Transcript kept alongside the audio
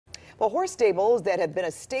Well, horse stables that have been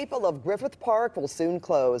a staple of Griffith Park will soon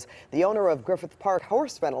close. The owner of Griffith Park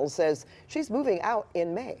Horse Rentals says she's moving out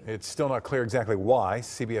in May. It's still not clear exactly why.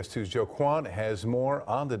 CBS 2's Kwon has more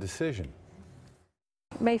on the decision.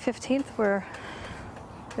 May 15th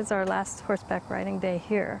is our last horseback riding day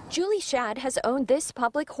here. Julie Shad has owned this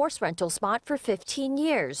public horse rental spot for 15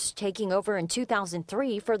 years, taking over in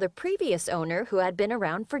 2003 for the previous owner who had been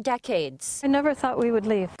around for decades. I never thought we would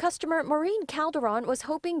leave. Customer Maureen Calderon was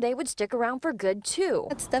hoping they would stick around for good too.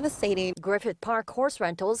 It's devastating. Griffith Park Horse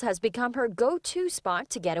Rentals has become her go-to spot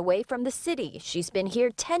to get away from the city. She's been here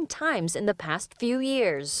 10 times in the past few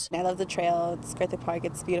years. I love the trail. It's Griffith Park.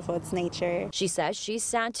 It's beautiful. It's nature. She says she's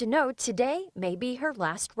sad to know today may be her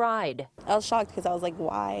last ride. I was shocked because I was like,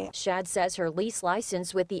 why? Shad says her lease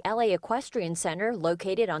license with the LA Equestrian Center,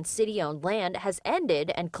 located on city-owned land, has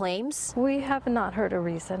ended and claims We have not heard a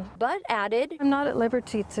reason. but added I'm not at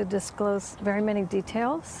liberty to disclose very many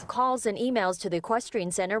details. calls and emails to the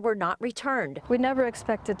Equestrian Center were not returned. We never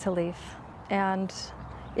expected to leave, and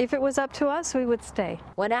if it was up to us, we would stay.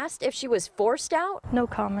 When asked if she was forced out, No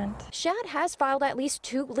comment. Shad has filed at least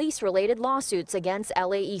 2 lease-related lawsuits against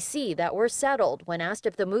LAEC that were settled. When asked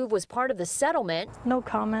if the move was part of the settlement, No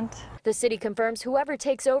comment. the city confirms whoever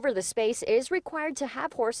takes over the space is required to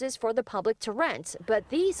have horses for the public to rent. But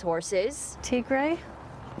these horses, Tigray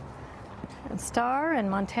and Star and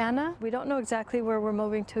Montana. We don't know exactly where we're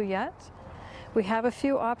moving to yet. We have a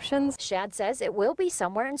few options. Shad says it will be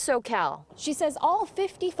somewhere in SoCal. She says all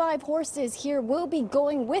 55 horses here will be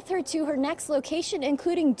going with her to her next location,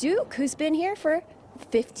 including Duke, who's been here for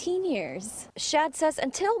 15 years. Shad says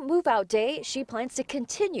until move-out day, she plans to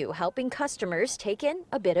continue helping customers take in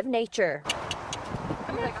a bit of nature.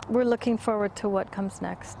 We're looking forward to what comes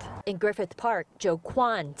next. In Griffith Park,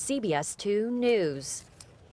 Kwon, CBS 2 News.